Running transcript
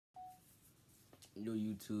Yo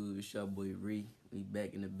YouTube, it's your boy Ree. We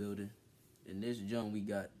back in the building. In this jump, we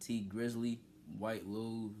got T Grizzly, White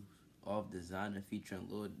Lows, off Designer featuring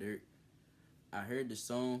Lil Durk. I heard the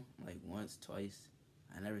song like once, twice.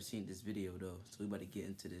 I never seen this video though, so we about to get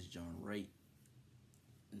into this joint right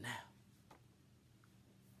now.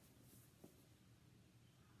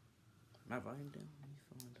 My volume down? Let me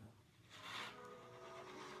find out.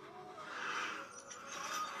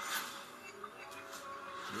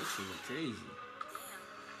 This shit was crazy.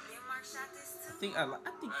 I think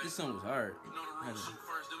this song was hard. You know the rules, shoot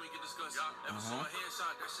first, then we can discuss. Ever saw a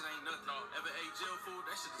headshot, that shit ain't nothing. Ever ate jail food,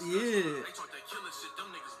 that shit disgusting. They talk that killer shit, them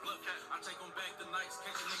niggas bluff. I take them back the nights,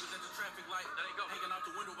 catching niggas at the traffic light. There you go, hanging out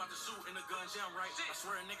the window, about to shoot in the gun jam right. I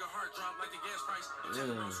swear a nigga heart drop like the gas price. I'm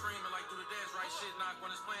telling them screaming like do the dash right. Shit knock when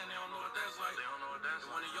it's playing, they don't know what that's like. They don't know what that's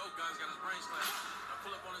like. One of your guys got his brains slashed. I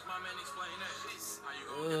pull up on his mom and explain that. How you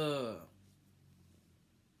going?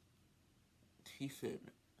 He said,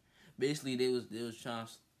 basically they was trying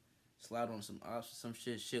to slide on some ops or some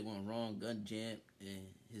shit. Shit went wrong, gun jammed, and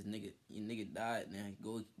your nigga died. Now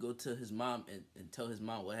go to his mom and tell his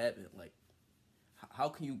mom what happened. Like, how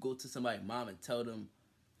can you go to somebody's mom and tell them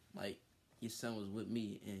like your son was with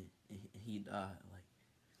me and he died? Like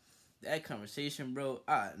that conversation, bro.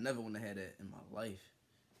 I never want to have that in my life.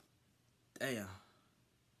 Damn,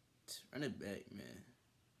 run it back, man.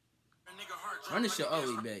 Run this shit all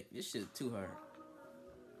the way back. This shit too hard.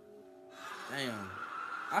 Damn.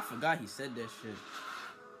 I forgot he said that shit.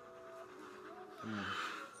 Hey,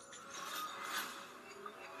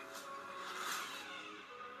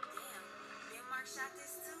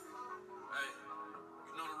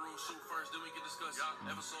 you know the rules, shoot first, then we can discuss.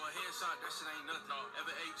 Ever saw a headshot, that shit ain't nothing.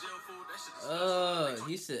 Ever ate jail food, that shit disgusting.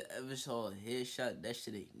 He said ever saw a headshot, that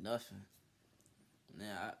shit ain't nothing.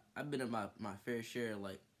 Now, I've been in my fair share.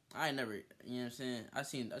 Like, I ain't never, you know what I'm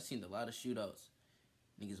saying? I seen a lot of shootouts.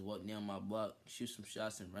 Niggas walk down my block, shoot some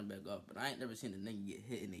shots, and run back up. But I ain't never seen a nigga get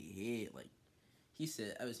hit in the head. Like, he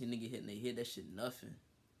said, ever seen a nigga hit in the head, that shit nothing.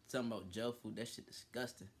 Talking about jail food, that shit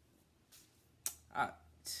disgusting.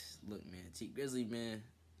 Look, man, T Grizzly, man,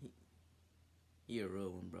 he a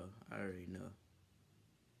real one, bro. I already know.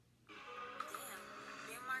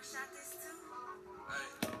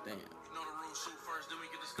 Damn. You know the rules, shoot first, then we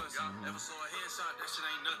can discuss. Ever saw a headshot, that shit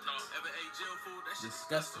ain't nothing. Ever ate jail food, that shit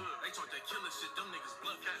disgusting. They talk that killer shit, them niggas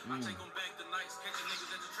bluff. I take them back the nights, catching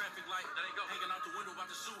niggas at the traffic light. There you go, hanging out the window, about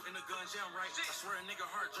to shoot in the gun jam right. I swear a nigga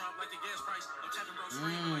heart drop like the gas price. I'm tapping bro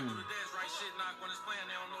screaming like do the dash right. Shit knock when it's playing,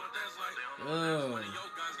 they don't know what that's like. One of your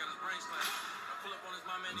guys got his brains slashed. I pull up on his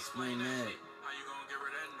mom and explain that. How you gonna get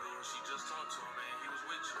rid of that news? She just talked to him, man. He was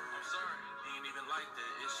with you. I'm sorry, he ain't even like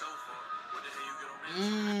that. It's your fault. What the hell you get him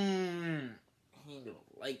into? He ain't gonna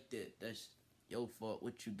like that. That's your fault.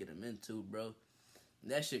 What you get him into, bro?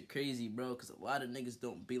 That shit crazy, bro. Cause a lot of niggas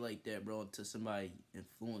don't be like that, bro. Until somebody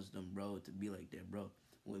influenced them, bro, to be like that, bro.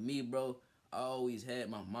 With me, bro, I always had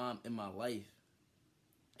my mom in my life,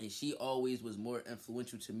 and she always was more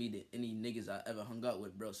influential to me than any niggas I ever hung out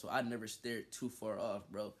with, bro. So I never stared too far off,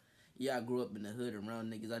 bro. Yeah, I grew up in the hood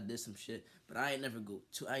around niggas. I did some shit, but I ain't never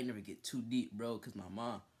get too deep, bro. Cause my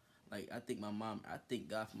mom, like, I thank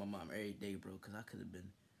God for my mom every day, bro. Cause I could have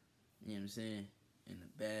been, you know what I'm saying, in a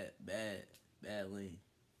bad lane.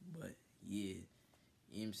 But yeah,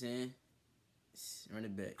 you know what I'm saying. Run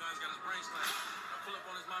it back.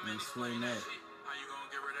 Let me explain that. How you gonna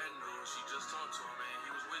get rid of that news? She just talked to him, man. He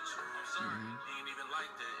was with you. I'm sorry, he ain't even like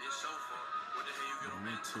that. It's your fault. What the hell you get him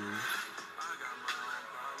into? I got my own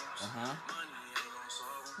problems. Money ain't gonna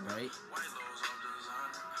solve them. Right. White lows off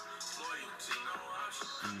designer. Loyalty, no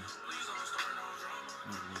option. Please don't start no drama.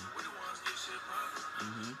 We the ones get shit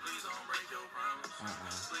poppin'. Please don't break your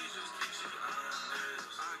promise. Please just keep shit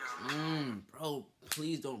honest. I got my bro,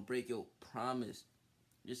 please don't break your promise.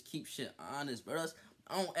 Just keep shit honest, bro.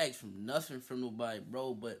 I don't ask for nothing from nobody,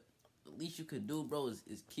 bro. But the least you could do, bro, is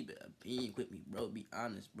keep it a being with me, bro. Be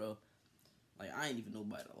honest, bro. Like, I ain't even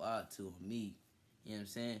nobody to lie to on me. You know what I'm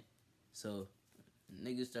saying? So,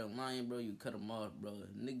 niggas start lying, bro, you cut them off, bro. If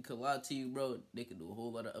a nigga could lie to you, bro, they could do a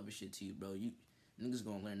whole lot of other shit to you, bro. Niggas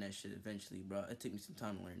gonna learn that shit eventually, bro. It took me some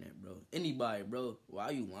time to learn that, bro. Anybody, bro, why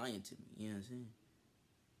are you lying to me? You know what I'm saying?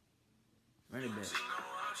 Run it back.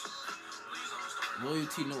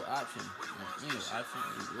 Loyalty, no option. Ain't no option.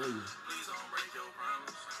 It's loyal.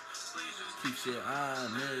 Keep shit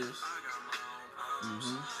honest.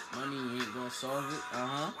 Money ain't gonna solve it.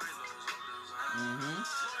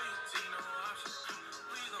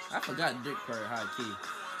 I forgot Dick part high key.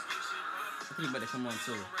 I think you better come on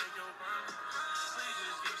too.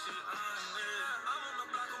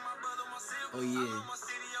 Oh yeah.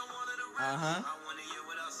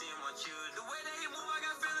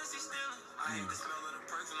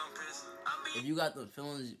 If you got the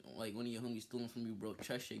feelings like one of your homies stealing from you, bro,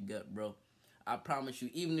 trust your gut, bro. I promise you,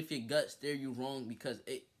 even if your gut steer you wrong, because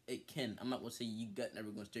it can. I'm not gonna say your gut never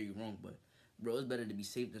gonna steer you wrong, but bro, it's better to be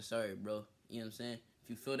safe than sorry, bro. You know what I'm saying? If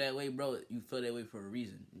you feel that way, bro, you feel that way for a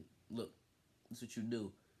reason. Look, that's what you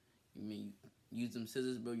do. You mean you use them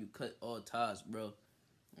scissors, bro? You cut all ties, bro.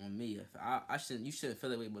 On me, if I shouldn't. You shouldn't feel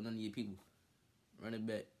that way, but none of your people. Run it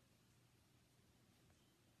back.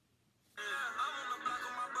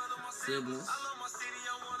 Siblings.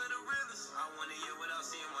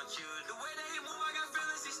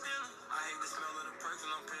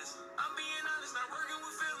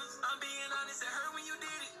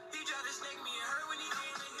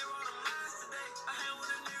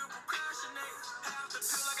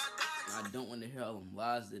 I don't want to hear all them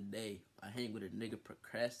lies today. I hang with a nigga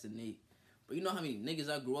procrastinate. But you know how many niggas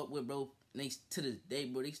I grew up with, bro? Niggas to this day,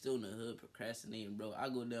 bro, they still in the hood procrastinating, bro. I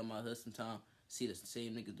go down my hood sometime, see the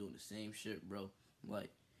same niggas doing the same shit, bro. Like,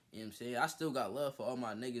 you know what I'm saying? I still got love for all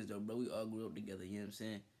my niggas, though, bro. We all grew up together, you know what I'm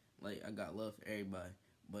saying? Like, I got love for everybody.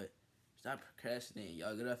 But stop procrastinating.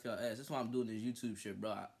 Y'all get off y'all ass. That's why I'm doing this YouTube shit,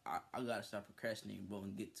 bro. I gotta stop procrastinating, bro,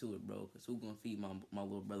 and get to it, bro. Because who gonna feed my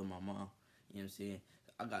little brother, my mom? You know what I'm saying?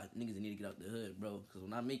 I got niggas that need to get out the hood, bro. Because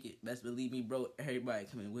when I make it, best believe me, bro, everybody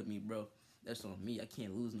coming with me, bro. That's on me. I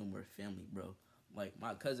can't lose no more family, bro. Like,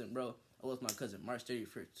 my cousin, bro. I lost my cousin March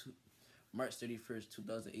 31st,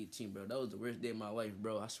 2018, bro. That was the worst day of my life,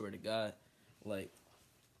 bro. I swear to God. Like,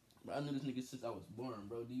 bro, I knew this nigga since I was born,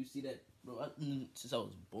 bro. Do you see that? Bro, I knew since I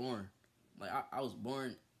was born. Like, I was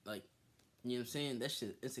born, like, you know what I'm saying? That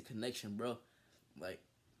shit, it's a connection, bro. Like,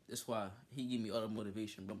 that's why he give me all the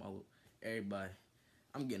motivation, bro. Everybody.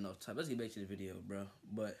 I'm getting off topic. Let's get back to the video, bro.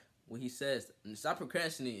 But when he says, stop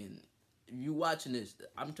procrastinating. If you watching this,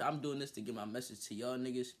 I'm doing this to get my message to y'all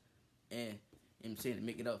niggas, and you know what I'm saying, to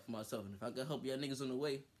make it out for myself. And if I can help y'all niggas on the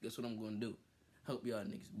way, guess what I'm gonna do? Help y'all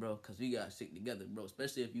niggas, bro. Cause we gotta stick together, bro.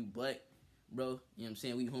 Especially if you black, bro. You know what I'm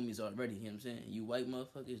saying? We homies already. You know what I'm saying? You white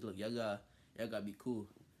motherfuckers, look, y'all gotta be cool.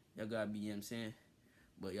 Y'all gotta be, you know what I'm saying?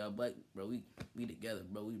 But y'all black, bro, we together,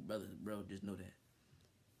 bro. We brothers, bro. Just know that.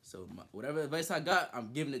 So whatever advice I got,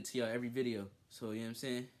 I'm giving it to y'all every video. So you know what I'm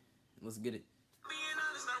saying? Let's get it.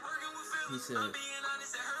 He said,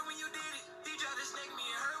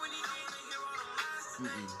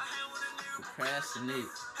 procrastinate.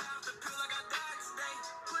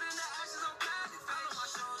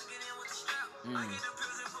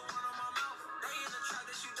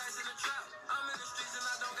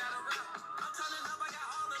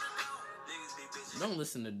 Don't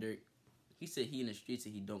listen to Dirk. He said he in the streets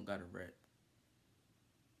and he don't got a rap.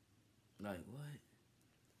 Like, what?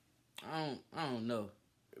 I don't know.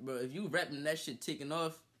 Bro, if you rapping that shit taking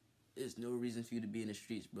off, there's no reason for you to be in the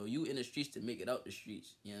streets, bro. You in the streets to make it out the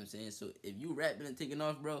streets. You know what I'm saying? So if you rapping and taking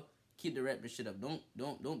off, bro, keep the rapping shit up.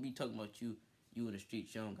 Don't be talking about you in the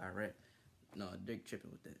streets. You don't got rap. No, Dirk tripping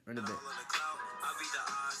with that. Run it back.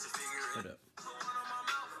 Hold up.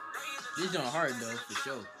 This joint hard though, for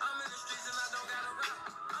sure.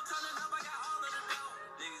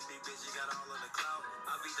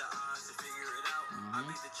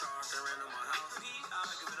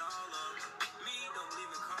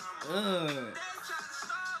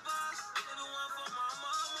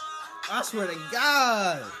 I swear to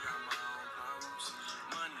God,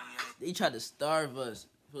 they tried to starve us.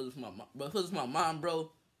 If it was my mom,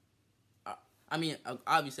 bro. I mean,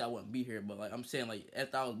 obviously I wouldn't be here, but like I'm saying, like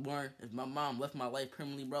after I was born, if my mom left my life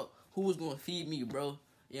permanently, bro, who was gonna feed me, bro?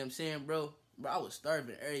 You know what I'm saying, bro? Bro, I was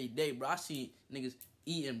starving every day, bro. I see niggas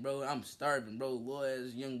eating, bro. I'm starving, bro. Loyal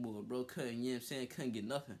as young boy, bro. Couldn't, you know what I'm saying? Couldn't get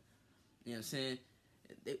nothing. You know what I'm saying?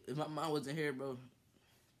 If my mom wasn't here, bro,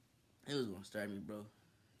 it was gonna starve me, bro.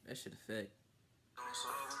 That shit a fact.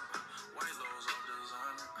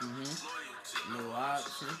 No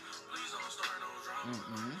option.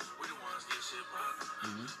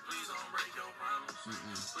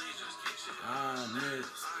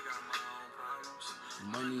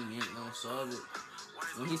 Money ain't gonna solve it.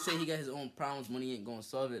 When he say he got his own problems, money ain't gonna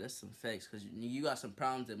solve it. That's some facts, cause you got some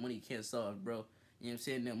problems that money can't solve, bro. You know what I'm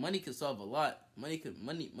saying? Now, money can solve a lot. Money could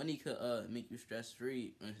make you stress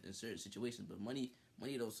free in certain situations, but money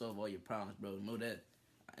don't solve all your problems, bro. Know that,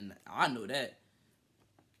 and I know that.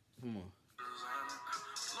 Come on.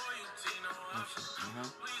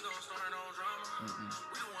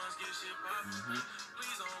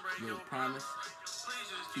 Yo, promise.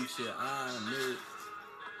 Keep shit on me.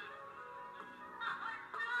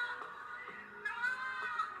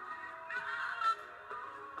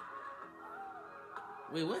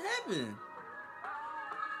 Wait, what happened?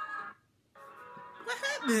 What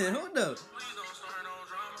happened? Hold up.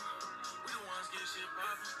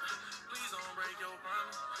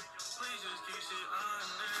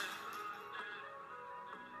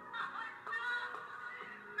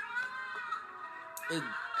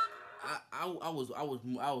 I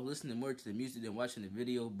was listening more to the music than watching the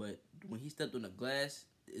video, but when he stepped on the glass,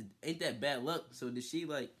 it ain't that bad luck. So did she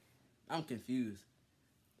like? I'm confused.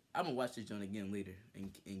 I'm gonna watch this joint again later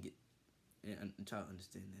and get and try to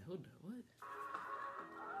understand that. Hold up, what?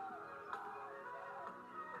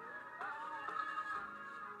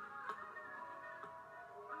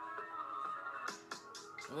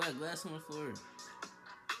 Oh, that glass on the floor.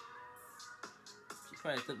 She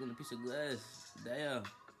probably stepped on a piece of glass. Damn.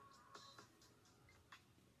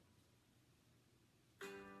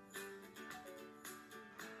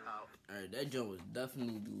 Alright, that joint was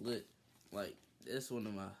definitely lit. Like that's one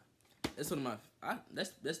of my that's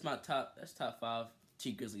top 5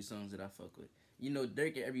 T Grizzly songs that I fuck with. You know,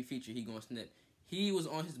 Dirk at every feature he gonna snap. He was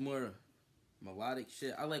on his more melodic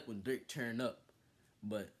shit. I like when Dirk turned up,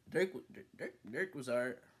 but Dirk was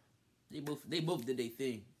alright. They both did their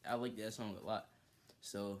thing. I like that song a lot.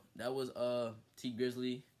 So that was T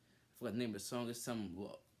Grizzly. I forgot the name of the song. It's some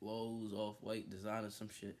Lowe's Off White Design or some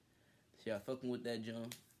shit. So y'all fucking with that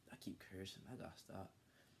junk. I keep cursing. I gotta stop.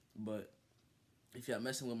 But if y'all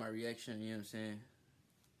messing with my reaction, you know what I'm saying?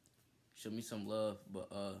 Show me some love.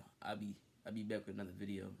 But I'll be back with another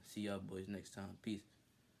video. See y'all boys next time. Peace.